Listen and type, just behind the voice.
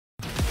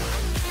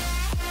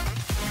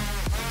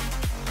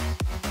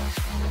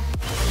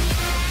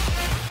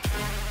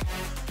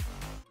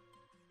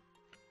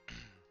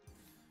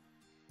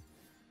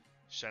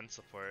Shen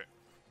support.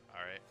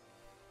 Alright.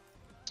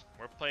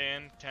 We're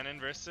playing Kennen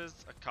versus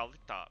Akali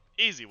top.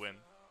 Easy win.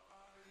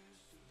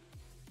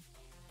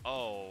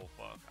 Oh,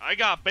 fuck. I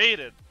got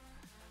baited.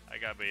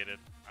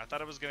 I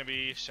thought it was going to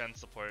be Shen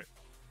support.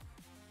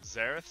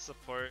 Xerath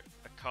support,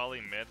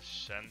 Akali mid,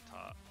 Shen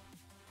top.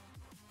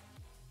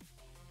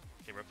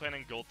 Okay, we're playing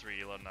in gold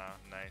 3 elo now.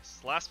 Nice.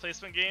 Last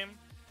placement game.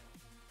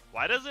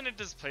 Why doesn't it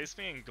just place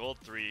me in gold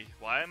 3?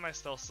 Why am I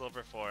still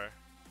silver 4?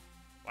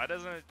 Why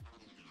doesn't it...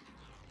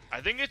 I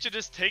think it should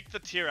just take the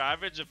tier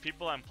average of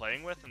people I'm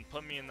playing with and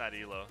put me in that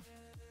elo.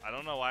 I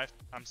don't know why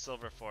I'm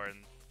silver 4 in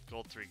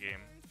gold 3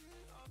 game.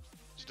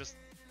 It should just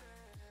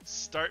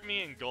start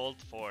me in gold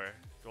 4,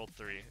 gold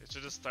 3. It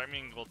should just start me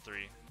in gold 3.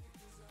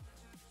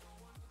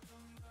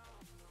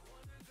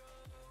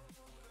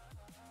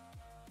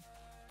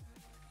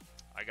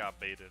 I got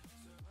baited.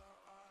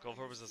 Gold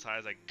 4 was as high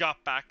as I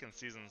got back in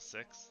season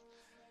 6.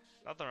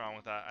 Nothing wrong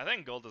with that. I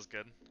think gold is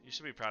good. You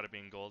should be proud of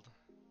being gold.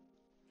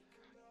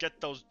 Get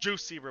those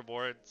juicy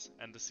rewards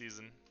end of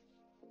season.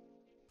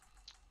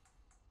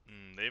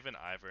 They have an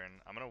Ivern.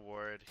 I'm gonna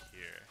ward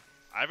here.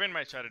 Ivern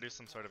might try to do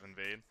some sort of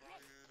invade.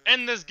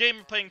 In this game,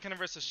 we're playing Kennen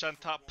vs Shen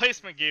top.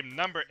 Placement game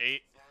number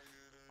 8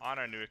 on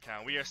our new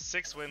account. We are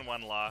 6 win,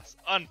 1 loss,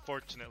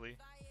 unfortunately.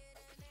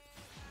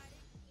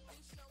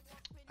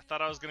 I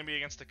thought I was gonna be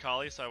against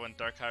Akali, so I went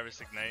Dark Harvest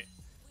Ignite.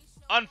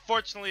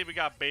 Unfortunately, we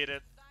got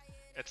baited.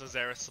 It's a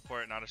Xerath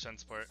support, not a Shen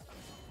support.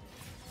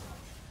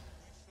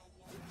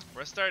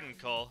 We're starting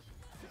Cole.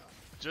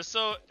 Just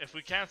so, if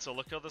we can't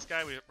solo kill this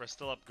guy, we're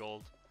still up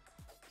gold.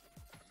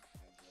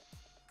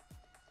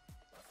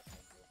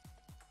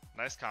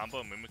 Nice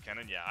combo, Mumu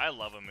Kennen. Yeah, I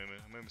love a Mumu.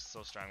 Mumu's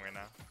so strong right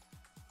now.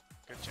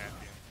 Good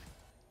champion.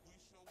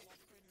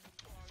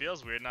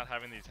 Feels weird not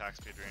having the attack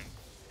speed ring.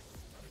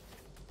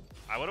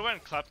 I would've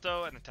went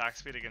Klepto and attack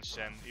speed against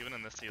Shen, even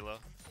in this elo.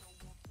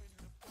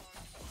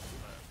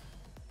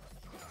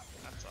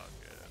 That's all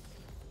good.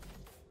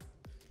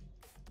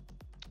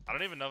 I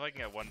don't even know if I can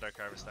get one Dark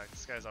Harvest stack.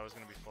 This guy's always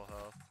gonna be full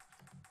health.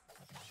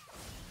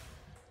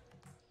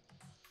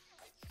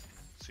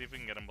 See if we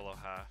can get him below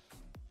half.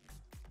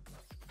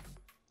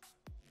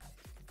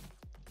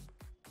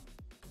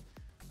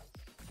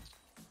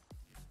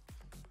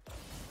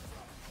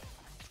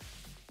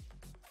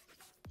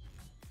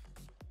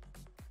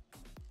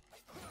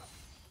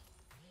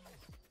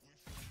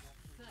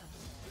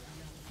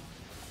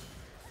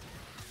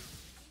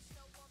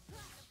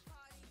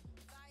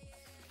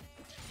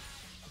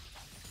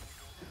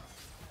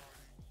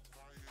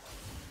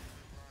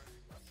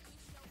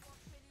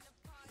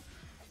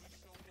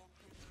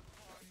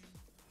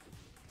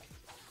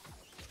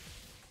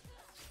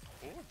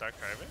 Ooh, Dark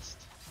Harvest.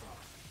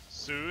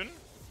 Soon?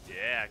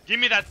 Yeah,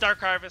 give me that Dark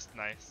Harvest.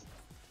 Nice.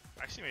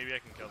 Actually, maybe I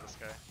can kill this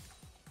guy.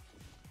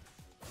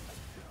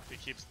 He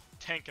keeps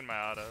tanking my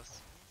autos.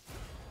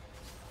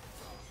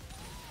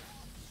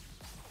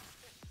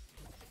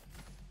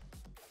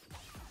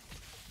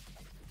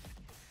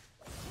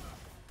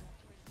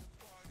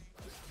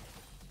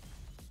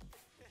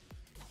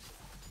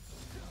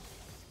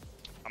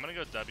 I'm gonna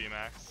go W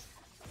max.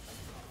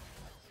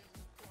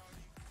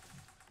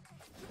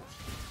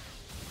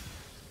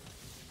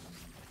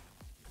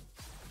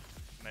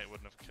 Ignite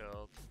wouldn't have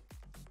killed.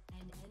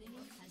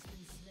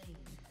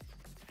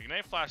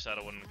 Ignite Flash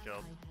Shadow wouldn't have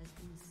killed.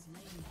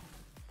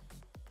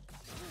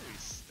 Ooh,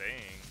 he's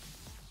staying.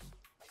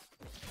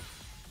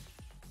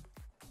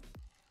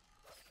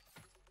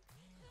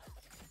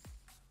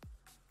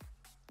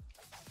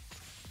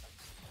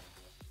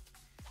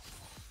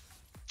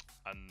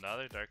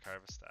 Another Dark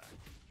Harvest stack.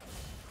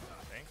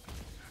 I think.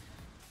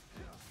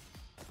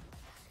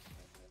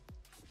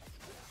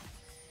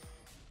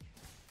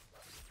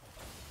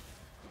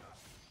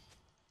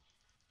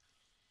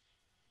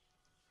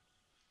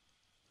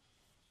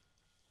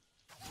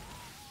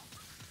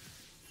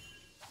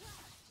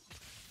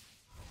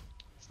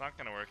 It's not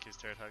gonna work, he's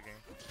turret hugging.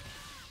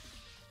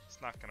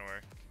 It's not gonna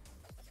work.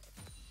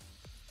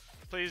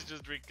 Please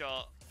just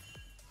recall.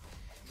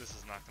 This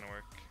is not gonna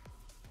work.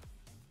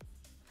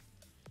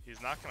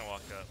 He's not gonna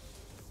walk up.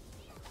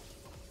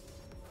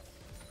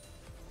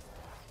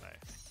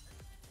 Nice.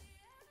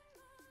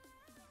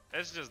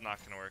 It's just not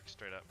gonna work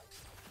straight up.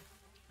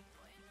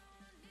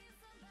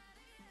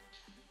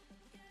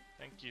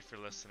 Thank you for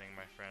listening,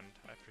 my friend.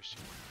 I appreciate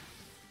it.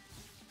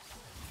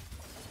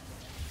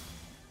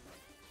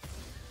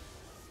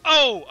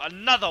 Oh,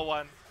 another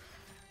one!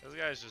 This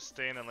guy's just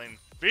staying in lane,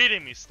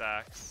 beating me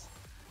stacks.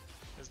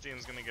 This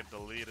team's gonna get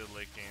deleted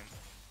late game.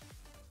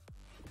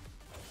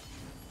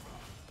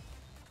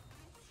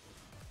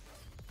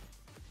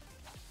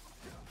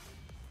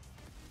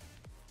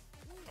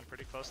 I'm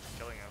pretty close to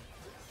killing him.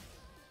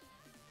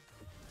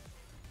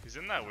 He's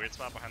in that weird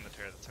spot behind the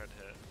turret that's hard to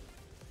hit.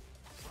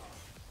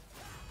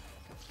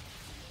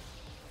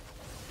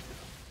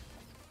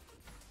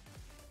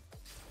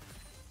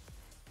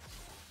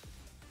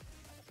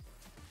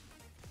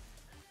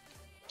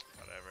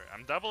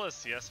 I'm double as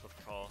CS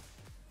with Call.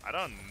 I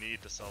don't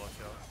need to solo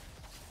kill.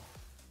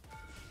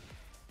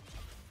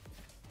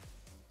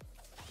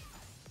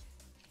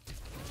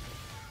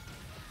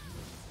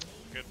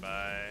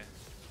 Goodbye.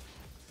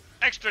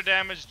 Extra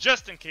damage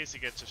just in case he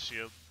gets a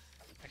shield.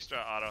 Extra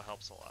auto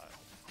helps a lot.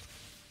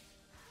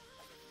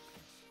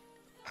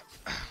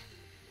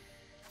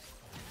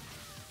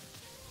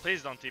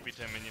 Please don't TP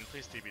to a minion.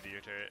 Please TP to your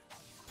turret.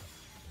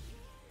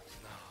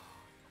 No.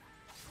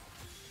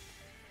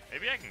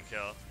 Maybe I can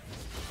kill.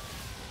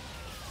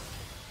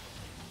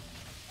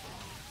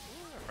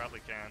 Ooh, I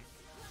probably can.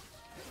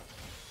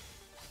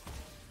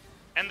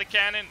 And the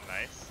cannon.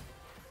 Nice.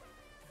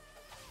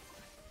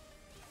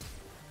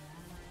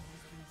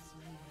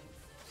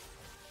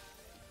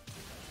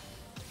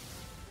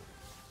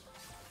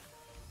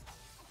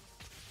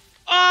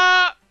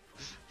 Ah!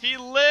 He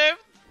lived?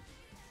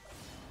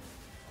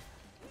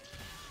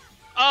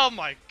 Oh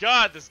my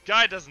god, this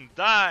guy doesn't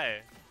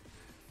die.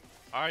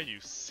 Are you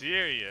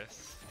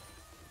serious?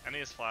 And he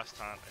has flash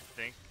taunt,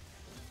 I think.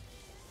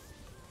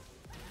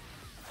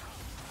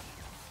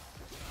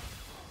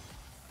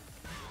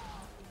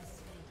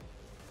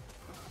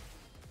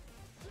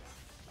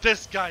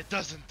 This guy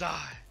doesn't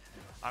die.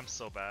 I'm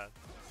so bad.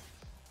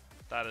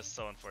 That is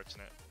so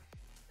unfortunate.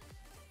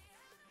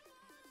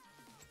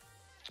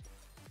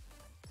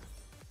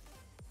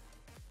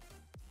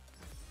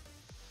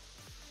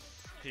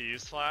 He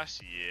used flash?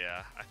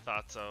 Yeah, I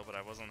thought so, but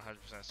I wasn't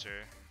 100%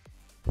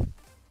 sure.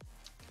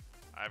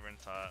 Ivern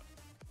top.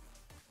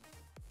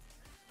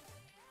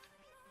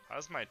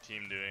 How's my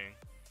team doing?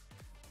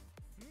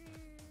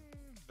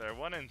 They're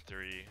 1-3.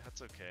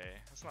 That's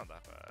okay. That's not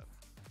that bad.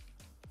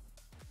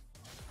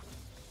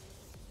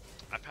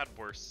 I've had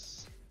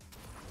worse.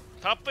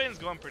 Top lane's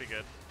going pretty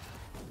good.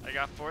 I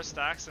got 4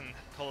 stacks and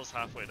Colo's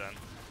halfway done.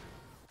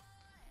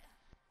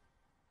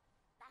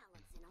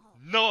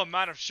 No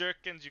amount of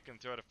shurikens you can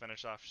throw to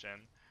finish off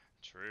Shen.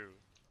 True.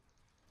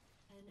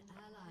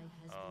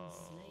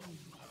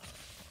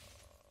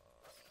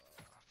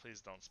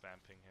 Please don't spam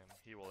ping him.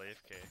 He will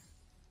AFK.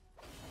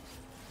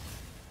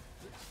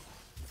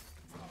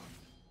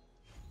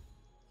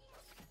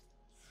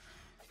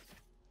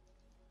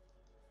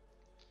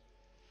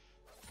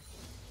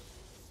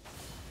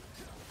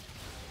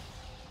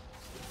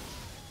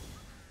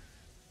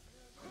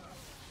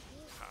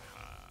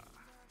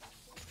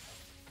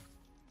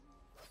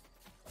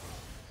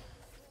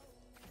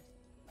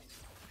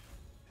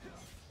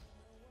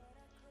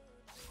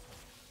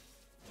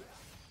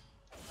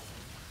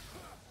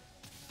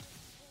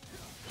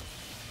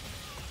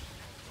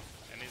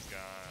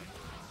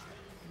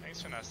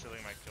 Thanks for not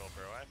stealing my kill,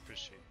 bro. I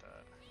appreciate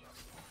that.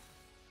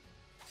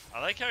 I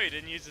like how he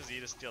didn't use his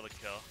E to steal the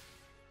kill.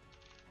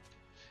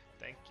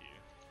 Thank you.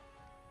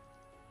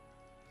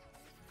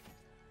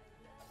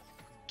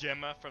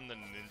 Gemma from the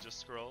Ninja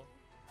Scroll.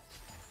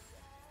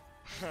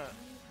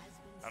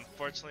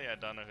 Unfortunately, I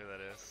don't know who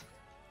that is.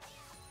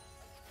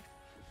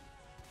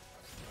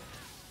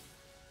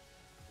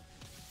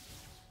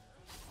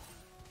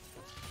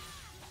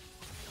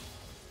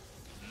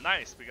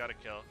 Nice, we got a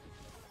kill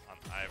on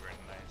Ivern.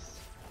 Nice.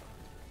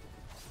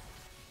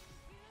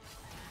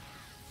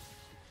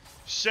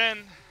 Shen,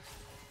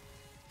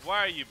 why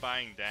are you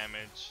buying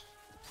damage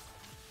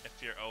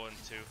if you're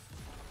 0-2?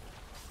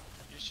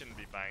 You shouldn't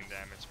be buying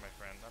damage, my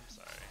friend. I'm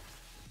sorry.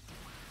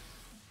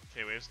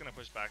 Okay, Wave's gonna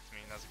push back to me.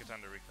 Now's a good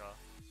time to recall.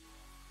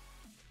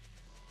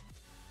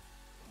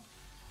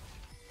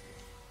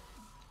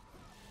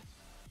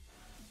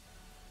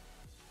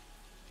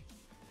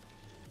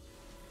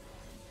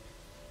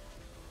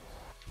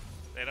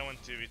 They don't win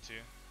 2v2.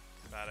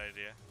 Bad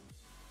idea.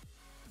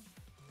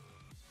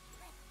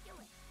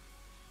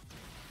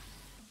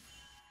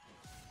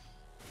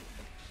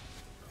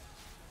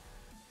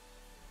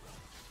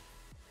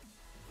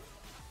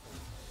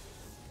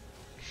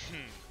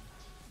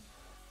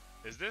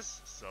 Is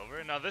this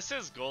silver? No, this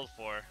is gold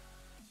 4.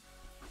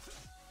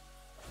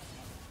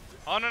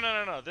 Oh,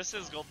 no. This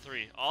is gold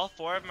 3. All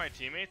 4 of my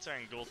teammates are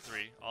in gold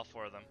 3. All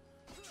 4 of them.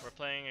 We're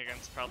playing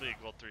against probably a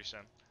gold 3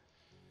 Shen.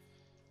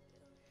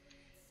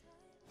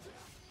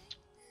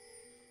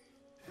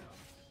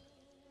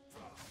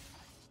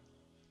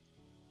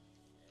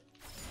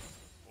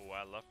 Oh,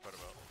 I love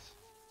protobots.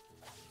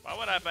 Why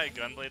would I buy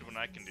Gunblade when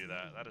I can do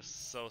that? That is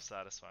so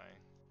satisfying.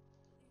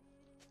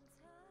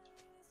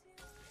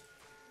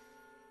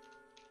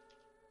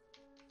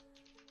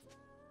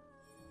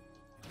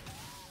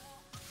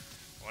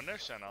 I wonder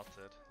if Shen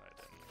ulted. I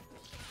didn't.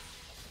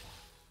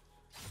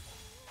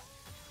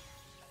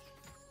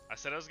 I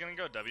said I was gonna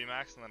go W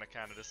max and then I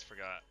kinda just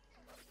forgot.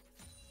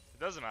 It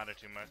doesn't matter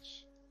too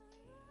much.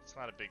 It's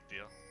not a big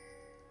deal.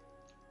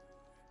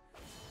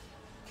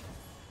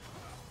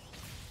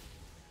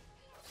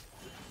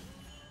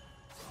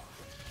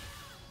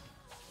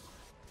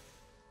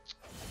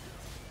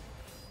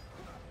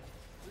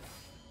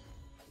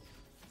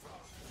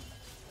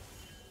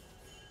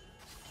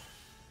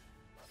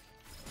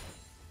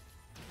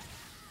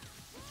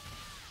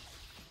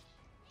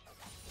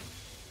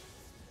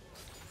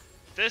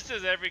 This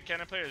is every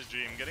Kennen player's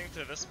dream, getting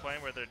to this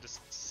point where they're just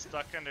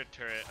stuck under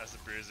turret as a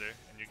bruiser,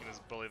 and you can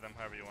just bully them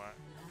however you want.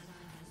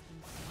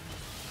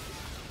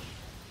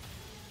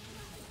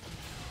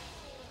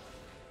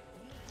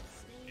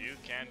 You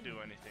can't do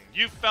anything.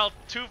 You fell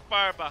too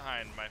far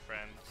behind, my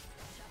friend.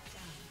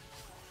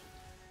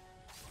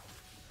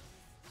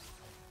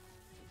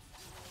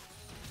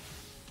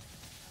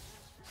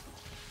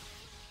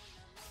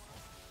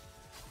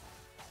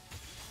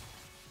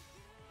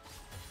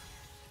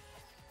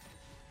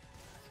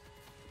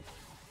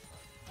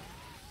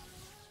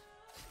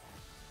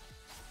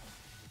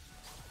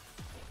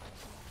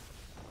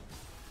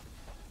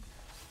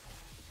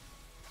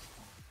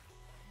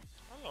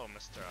 Hello,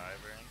 Mr.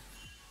 Ivern.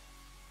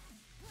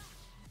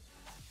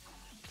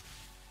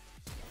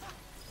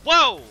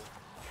 Whoa!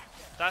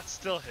 That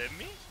still hit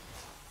me?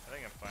 I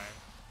think I'm fine.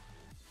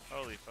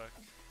 Holy fuck.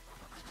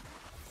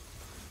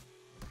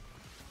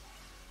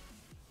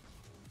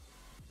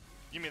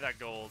 Give me that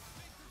gold.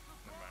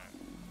 Never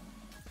mind.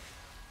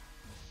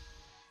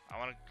 I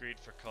want to greed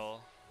for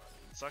Cull.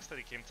 Sucks that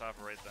he came top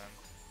right then.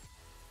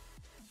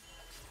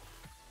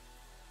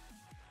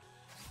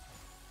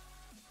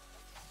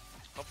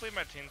 Hopefully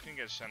my team can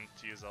get Shen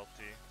to use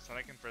ulti, so then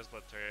I can first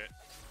blood turret.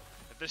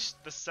 If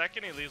the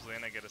second he leaves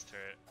lane, I get his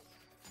turret.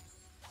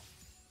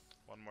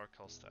 One more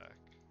Cull stack.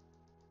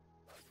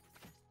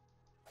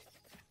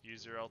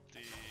 Use your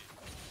ulti.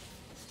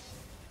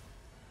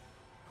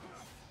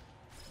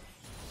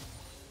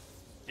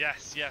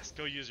 Yes, yes,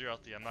 go use your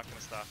ulti. I'm not gonna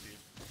stop you.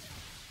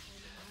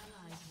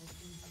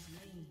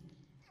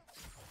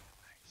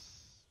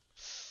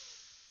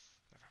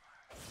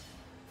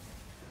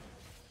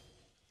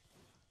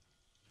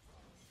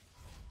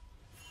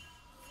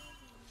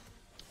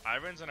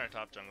 Ivern's in our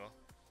top jungle.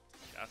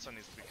 That's one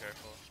needs to be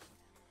careful.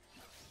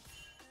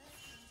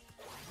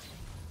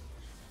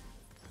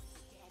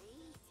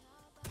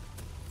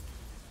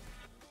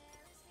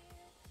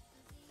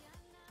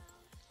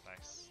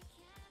 Nice.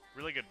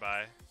 Really good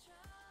buy.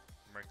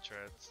 Merc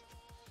treads.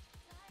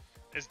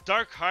 Is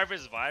Dark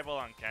Harvest viable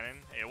on Kennen?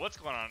 Hey, what's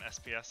going on,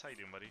 SPS? How you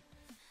doing, buddy?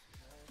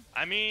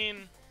 I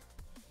mean,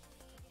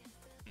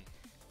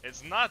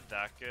 it's not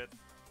that good.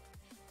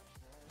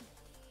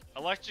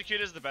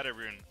 Electrocute is the better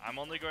rune. I'm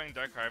only going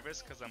Dark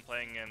Harvest because I'm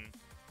playing in...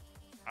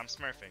 I'm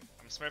smurfing.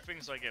 I'm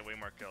smurfing so I get way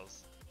more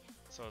kills.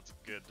 So it's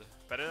good.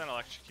 Better than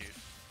Electrocute.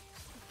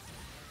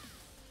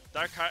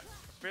 Dark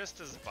Harvest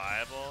is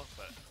viable,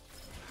 but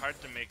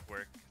hard to make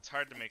work. It's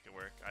hard to make it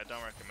work. I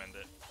don't recommend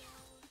it.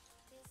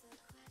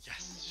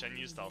 Yes, Shen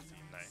used ulti.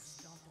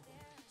 Nice.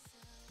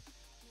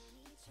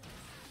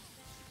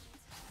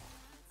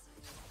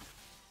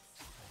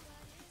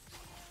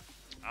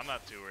 I'm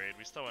not too worried.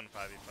 We still win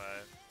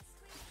 5v5.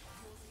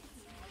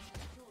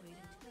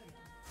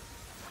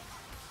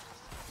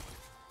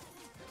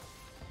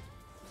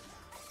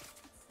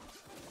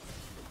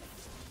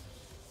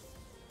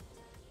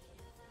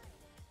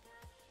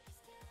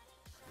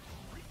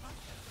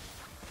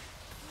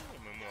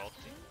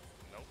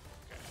 Nope.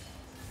 Okay.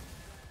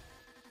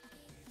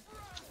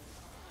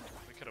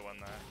 We could have won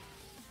that.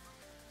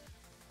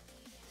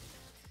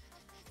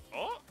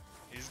 Oh!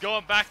 He's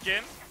going back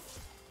in.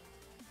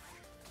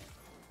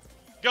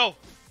 Go!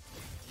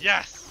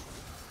 Yes!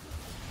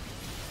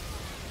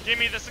 Give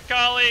me the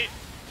Sakali!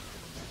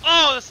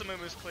 Oh, this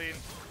Amumu's clean.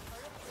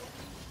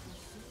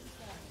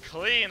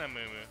 Clean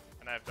Amumu.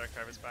 And I have Dark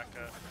Harvest back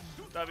up.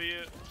 W.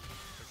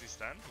 Is he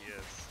stunned? He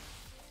is.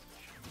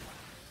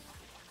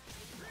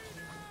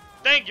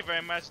 Thank you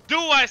very much. Do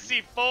I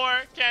see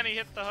 4? Can he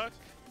hit the hook?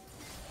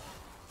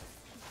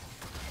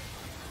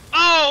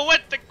 Oh,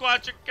 with the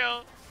quadra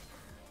kill.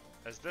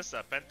 Is this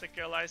a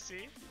pentakill I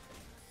see?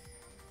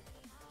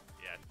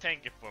 Yeah,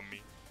 tank it for me.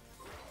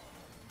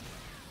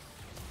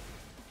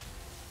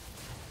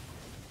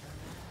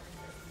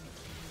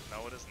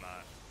 No, it is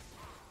not.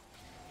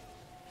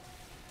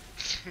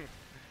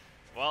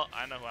 Well,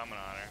 I know who I'm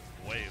gonna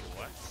honor. Wait,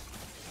 what?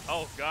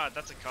 Oh god,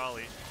 that's a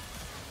Kali.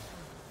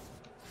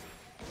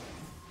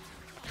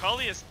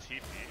 Kali is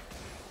TP.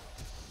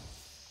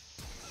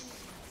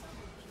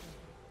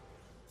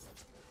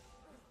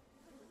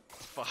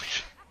 Fuck.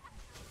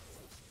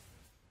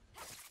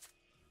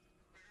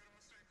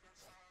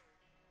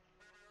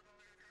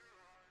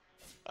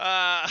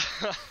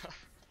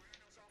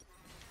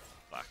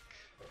 Fuck.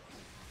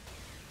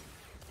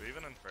 Do we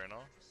even Infernal?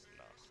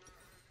 No.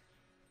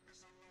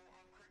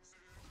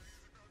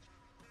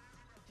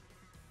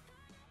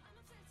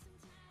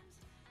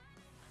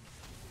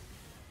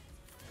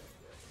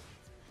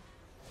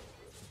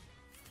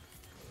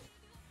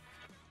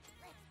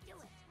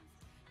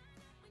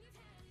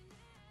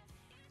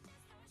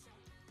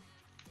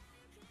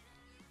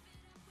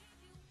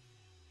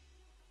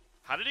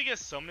 How did he get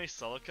so many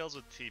solo kills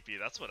with TP?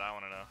 That's what I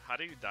want to know. How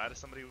do you die to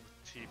somebody with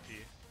TP?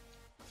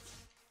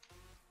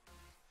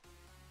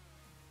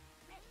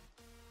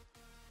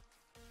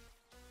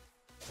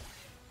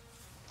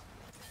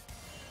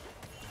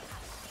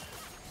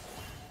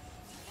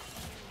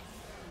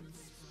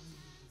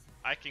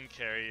 I can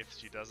carry if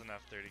she doesn't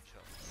have 30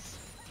 kills.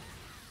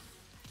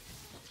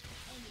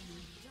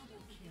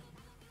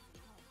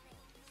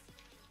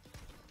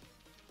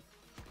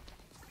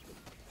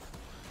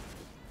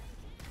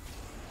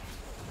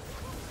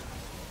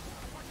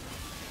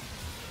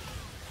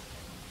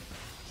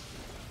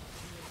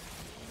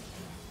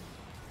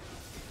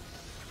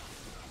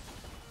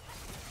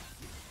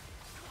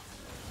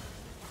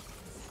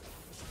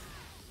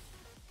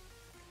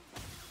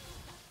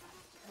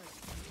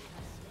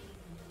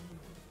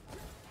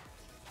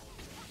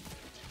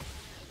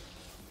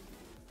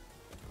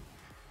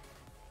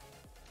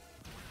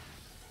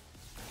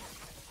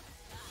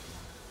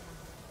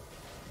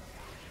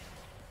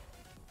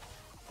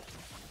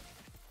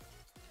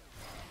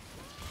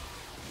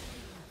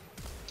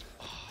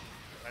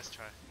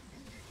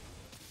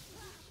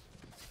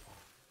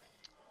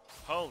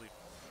 Holy.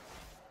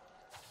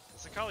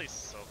 This Akali's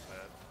so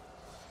bad.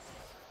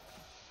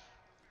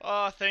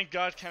 Oh, thank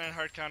God Kennen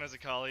hard counters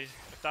Akali.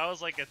 If that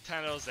was like a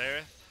 10-0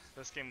 Xerath,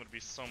 this game would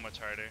be so much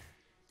harder.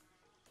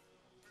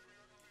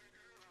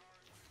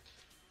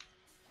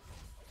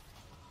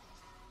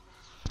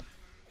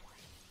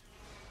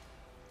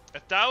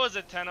 If that was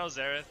a 10-0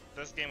 Xerath,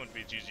 this game would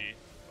be GG.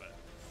 But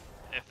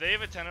if they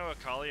have a 10-0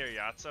 Akali or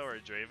Yasuo or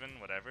Draven,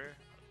 whatever,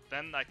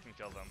 then I can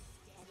kill them.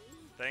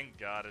 Thank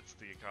God it's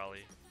the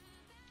Akali.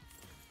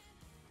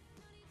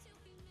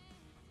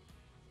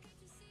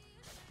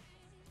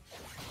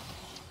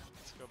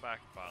 Let's go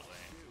back bot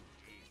lane.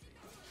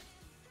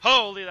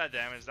 Holy, that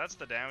damage. That's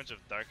the damage of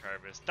Dark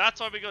Harvest. That's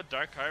why we go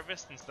Dark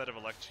Harvest instead of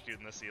Electrocute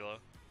in this elo.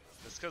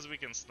 It's because we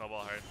can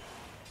snowball hard.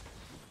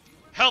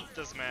 Help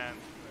this man!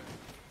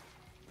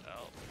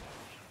 Help.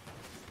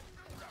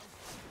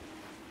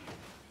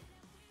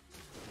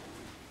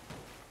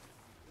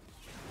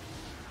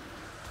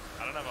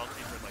 I don't have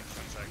ulti for like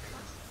 10 seconds.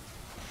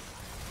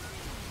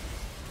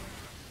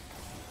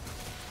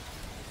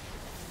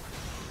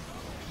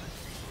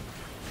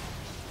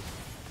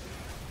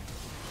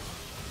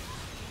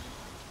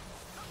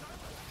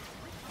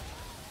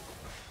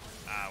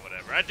 Ah,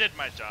 whatever. I did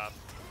my job.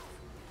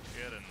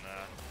 Good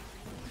enough.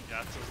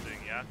 Yasuo's doing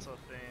Yasuo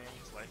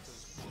things. Life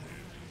is...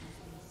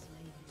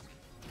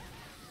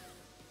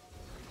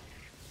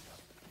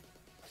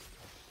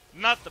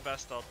 Not the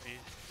best ulti.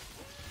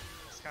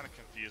 I was kind of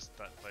confused with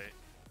that fight.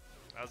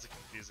 That was a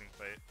confusing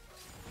fight.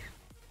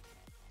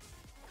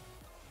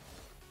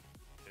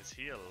 Is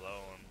he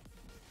alone?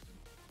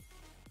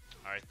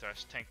 Alright,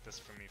 Thresh, tank this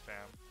for me,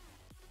 fam.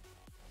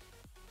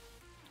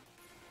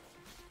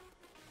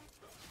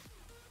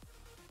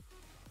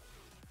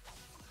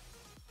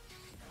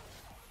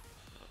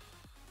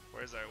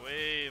 Where's our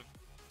wave?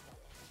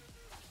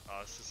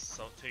 Oh, this is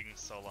so taking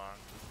so long.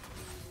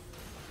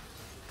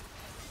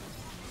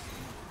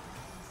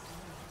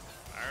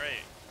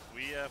 Alright,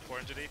 we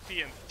 400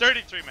 AP and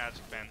 33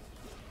 Magic Pen.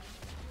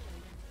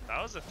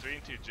 That was a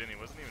 3-2 Jinny,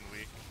 wasn't even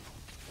weak.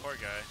 Poor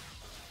guy.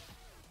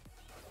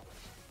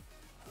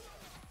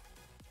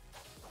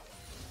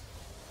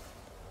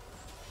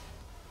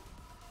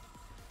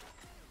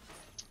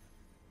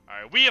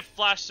 Alright, we have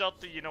Flash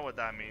Shelter, you know what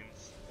that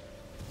means.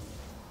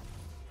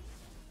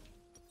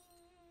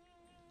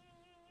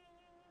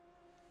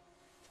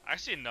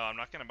 Actually, no, I'm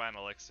not gonna buy an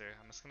elixir.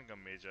 I'm just gonna go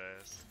Mage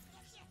Eyes.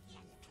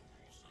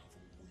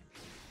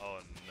 Oh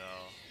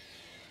no.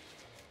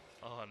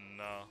 Oh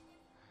no.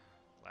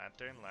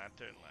 Lantern,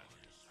 lantern,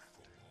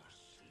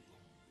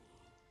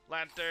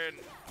 lantern. Lantern!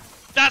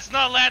 That's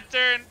not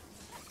lantern!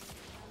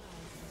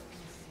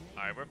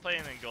 Alright, we're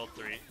playing in gold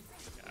 3.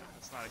 Yeah,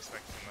 let's not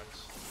expect too much.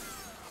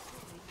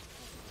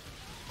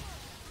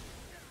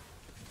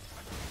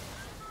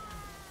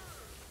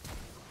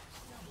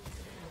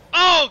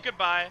 Oh,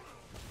 goodbye!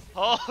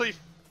 Holy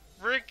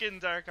freaking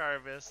Dark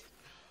Harvest.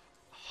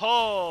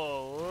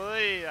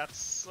 Holy, that's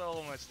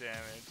so much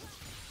damage.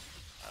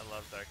 I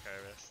love Dark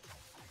Harvest.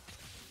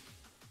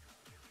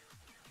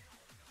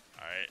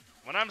 Alright,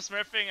 when I'm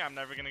smurfing, I'm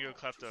never gonna go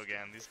Klepto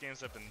again. These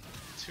games have been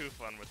too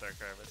fun with Dark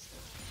Harvest.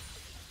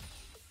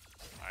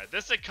 Alright,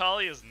 this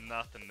Akali is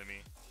nothing to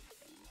me.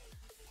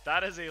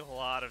 That is a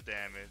lot of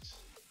damage.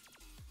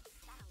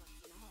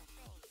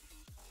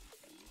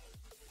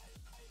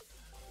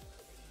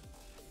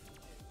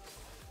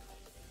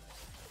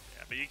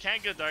 But you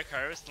can't go Dark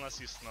Harvest unless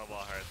you snowball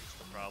hard, that's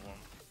the problem.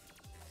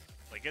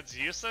 Like, it's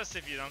useless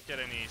if you don't get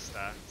any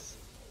stats.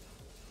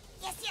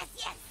 Yes, yes,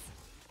 yes!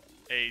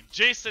 Hey,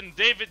 Jason,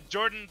 David,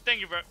 Jordan, thank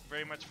you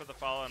very much for the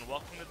follow and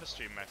welcome to the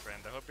stream, my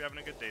friend. I hope you're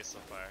having a good day so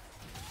far.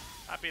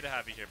 Happy to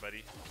have you here,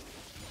 buddy.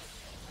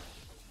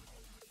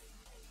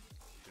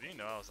 Did you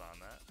know I was on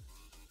that?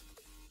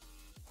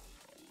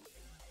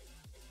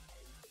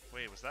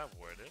 Wait, was that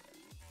worded?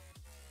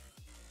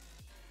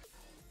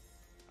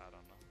 I don't know.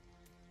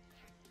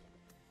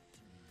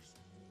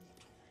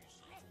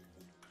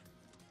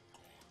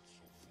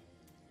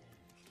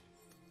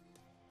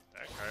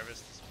 That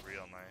Harvest is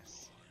real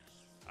nice.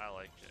 I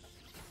like it.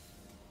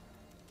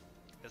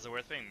 Is it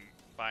worth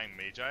buying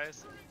Mage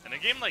Eyes? In a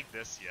game like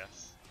this,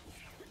 yes.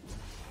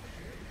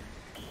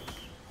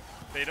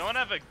 They don't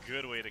have a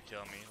good way to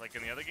kill me. Like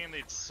in the other game, they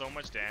did so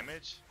much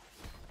damage,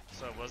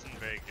 so it wasn't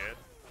very good.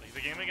 Like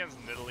the game against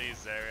Nidalee,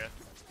 Xerath,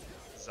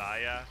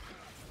 Xayah,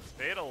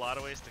 they had a lot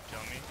of ways to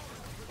kill me,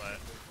 but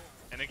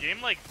in a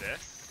game like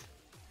this,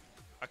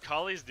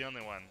 Akali's the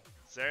only one.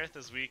 Xerath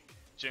is weak,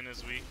 Jhin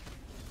is weak,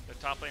 the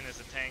top lane is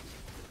a tank.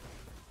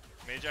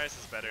 Mage Eyes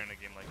is better in a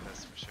game like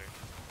this for sure.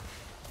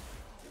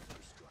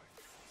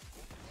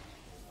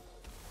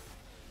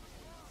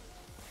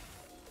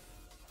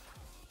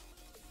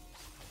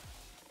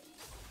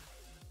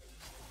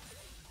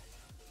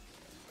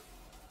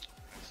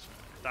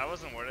 If that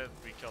wasn't worth it,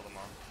 we killed them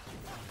all.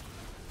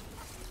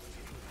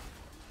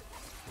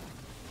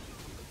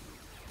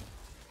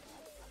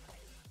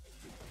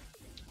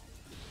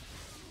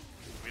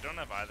 We don't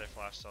have either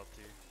flash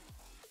salty.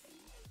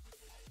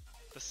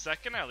 The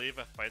second I leave,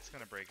 a fight's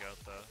gonna break out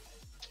though.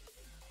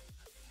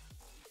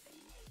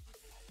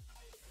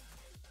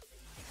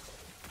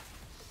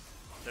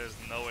 There's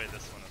no way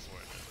this one is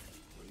worth it.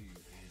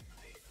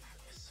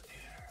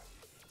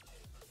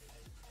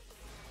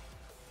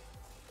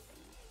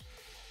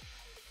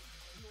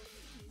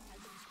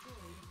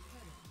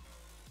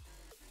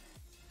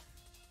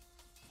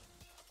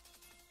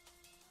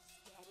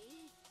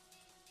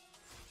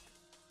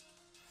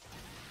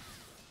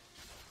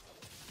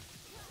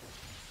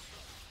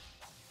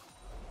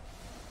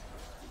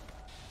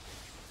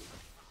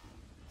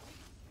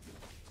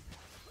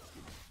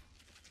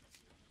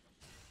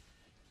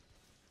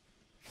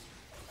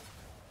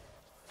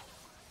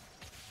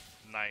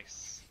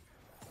 Nice.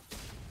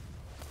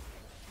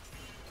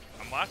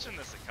 I'm watching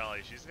this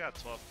Akali. She's got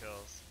 12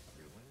 kills.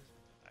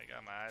 I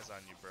got my eyes on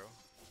you, bro.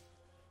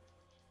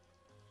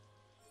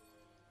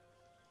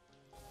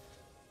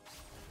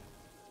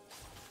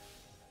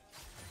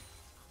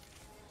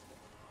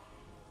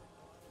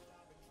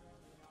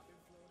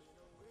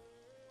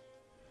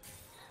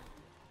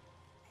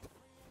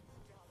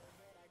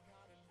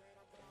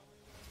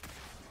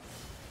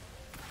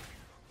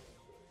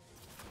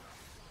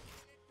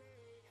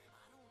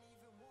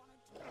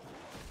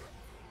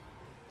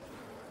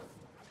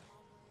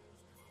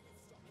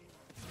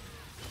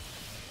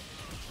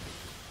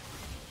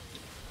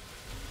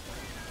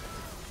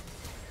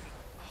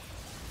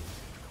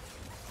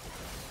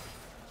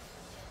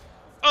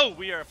 Oh,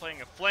 we are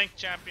playing a flank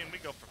champion. We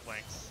go for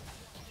flanks.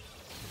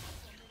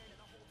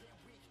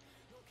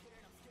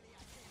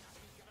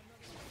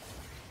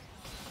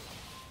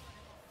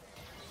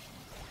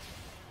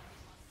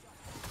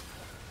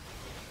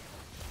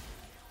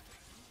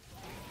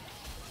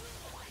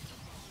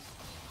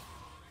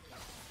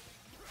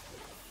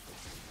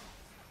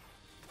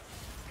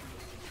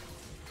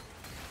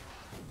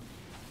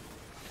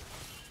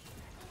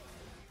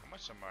 How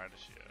much MR does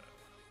she have?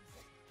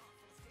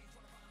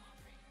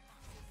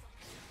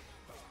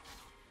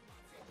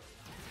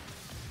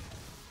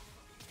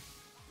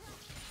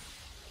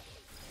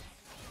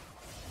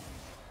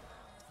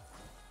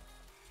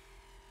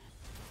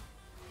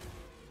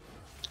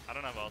 I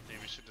don't have ulti,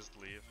 we should just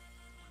leave.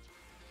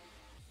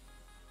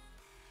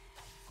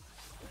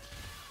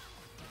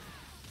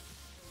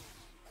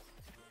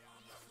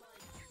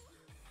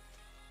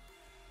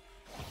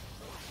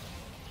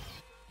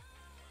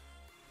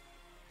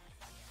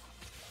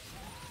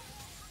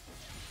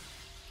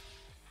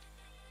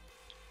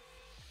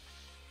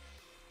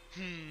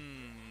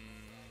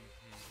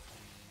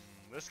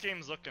 This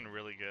game's looking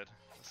really good.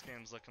 This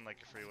game's looking like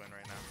a free win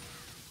right now.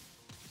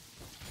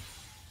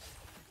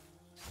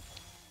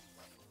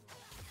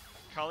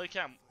 Kali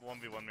can't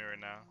 1v1 me right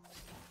now.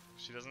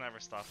 She doesn't have her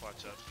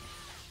stopwatch up.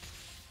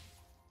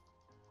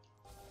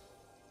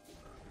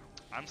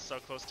 I'm so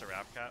close to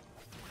Rap Cap.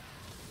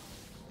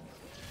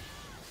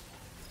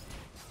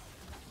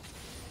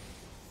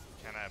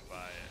 Can I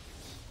buy it?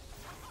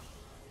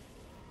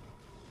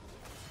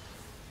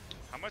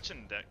 How much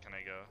in debt can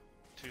I go?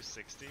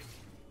 260?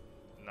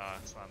 No,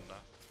 it's not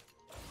enough.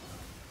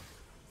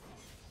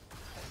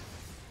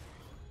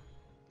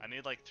 I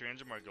need like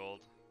 300 more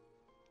gold.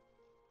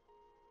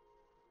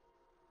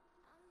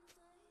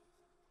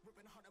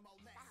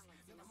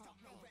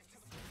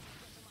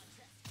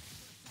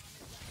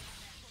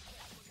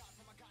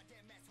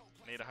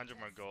 Need 100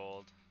 more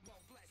gold.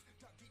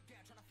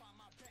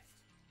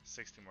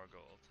 60 more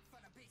gold.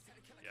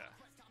 Yeah.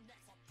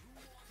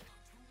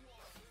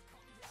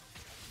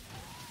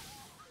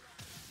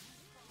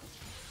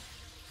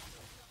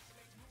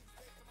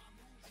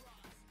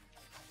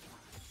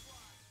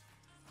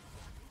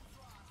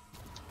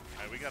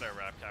 Alright, we got our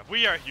Rap Cap.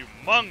 We are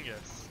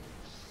humongous!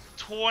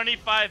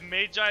 25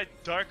 Magi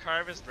Dark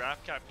Harvest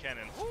Rap Cap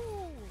Kennen.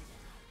 Woo!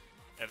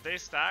 If they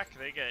stack,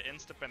 they get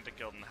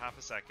insta-pentakilled in half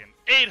a second.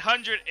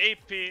 800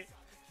 AP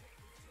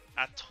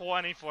at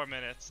 24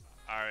 minutes.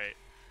 Alright.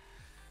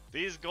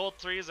 These gold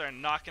 3s are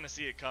not going to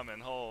see it coming.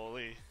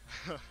 Holy.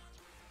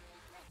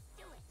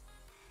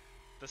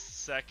 The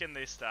second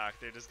they stack,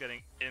 they're just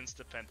getting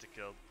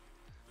insta-pentakilled.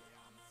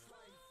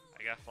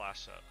 I got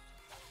flash up.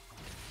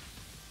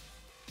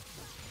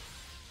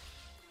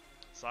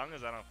 As long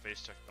as I don't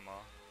face check them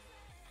all.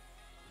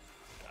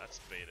 Let's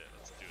bait it.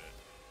 Let's do it.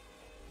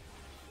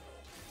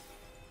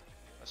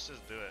 Let's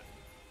just do it.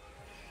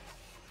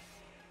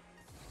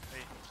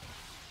 Hey.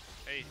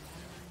 Hey.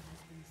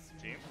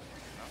 Team?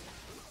 No?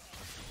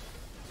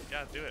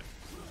 Yeah, do it.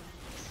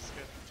 This is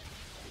good.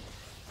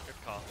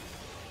 Good call.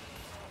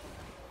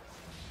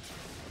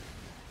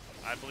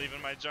 I believe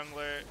in my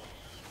jungler.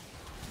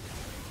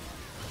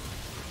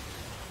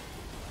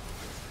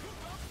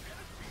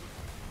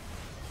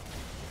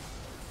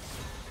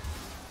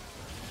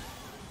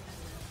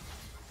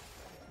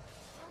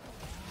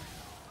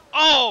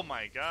 Oh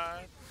my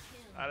god!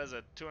 That is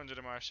a 200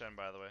 MR Shen,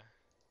 by the way.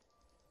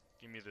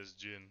 Give me this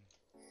Jin.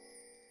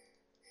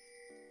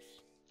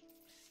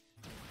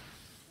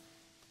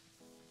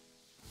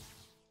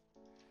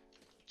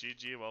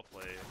 GG, well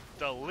played.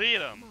 Delete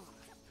him!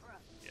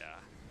 Yeah.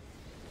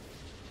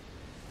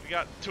 We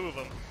got 2 of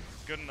them.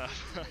 Good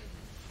enough.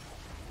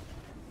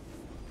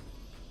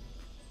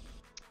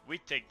 We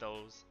take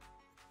those.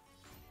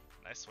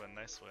 Nice win,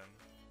 nice win.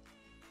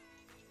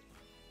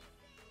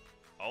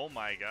 Oh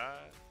my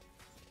god.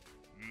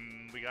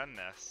 We got an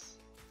S.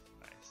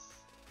 Nice.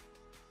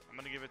 I'm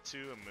gonna give it to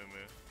a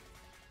Mumu.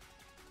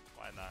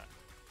 Why not?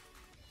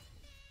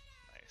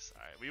 Nice.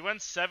 Alright, we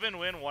went 7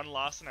 win, 1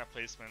 loss in our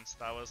placements.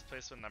 That was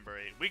placement number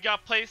 8. We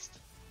got placed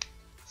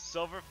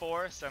Silver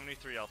 4,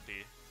 73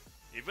 LP.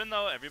 Even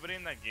though everybody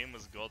in that game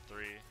was Gold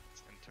 3,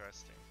 it's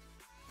interesting.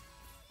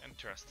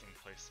 Interesting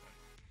placement.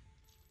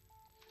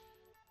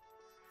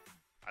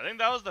 I think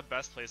that was the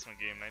best placement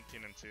game,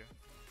 19 and 2.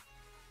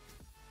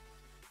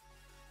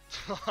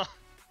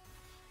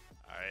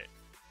 Alright.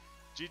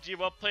 GG,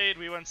 well played.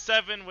 We went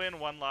 7 win,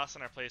 1 loss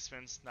in our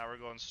placements. Now we're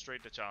going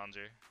straight to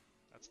Challenger.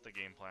 That's the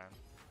game plan.